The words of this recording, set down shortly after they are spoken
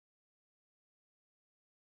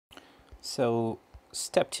So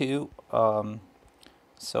step 2,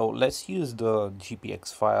 so let's use the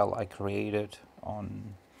GPX file I created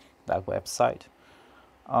on that website.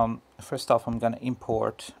 First off, I'm gonna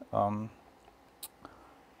import a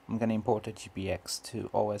GPX to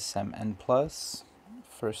OSMand plus.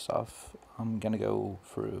 First off, I'm gonna go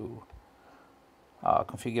through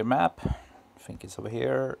configure map. I think it's over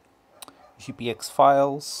here. GPX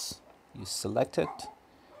files. You select it.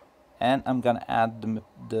 And I'm gonna add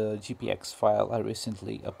the GPX file I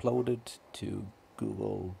recently uploaded to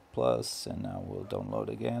Google Plus, and now we'll download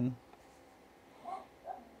again.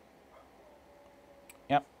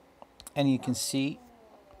 Yep, and you can see,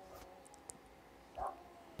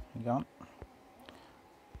 hang on,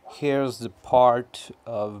 here's the part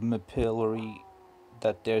of Mapillary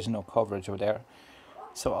that there's no coverage over there.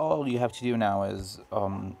 So all you have to do now is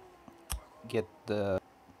get the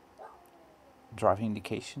driving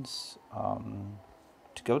indications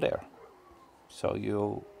to go there. So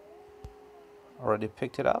you already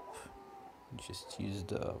picked it up. Just use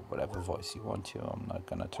the whatever voice you want to. I'm not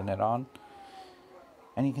gonna turn it on.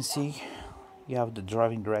 And you can see you have the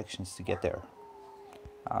driving directions to get there.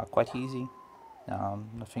 Quite easy.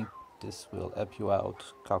 I think this will help you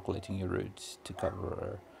out calculating your routes to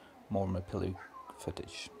cover more Mapillary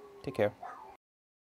footage. Take care.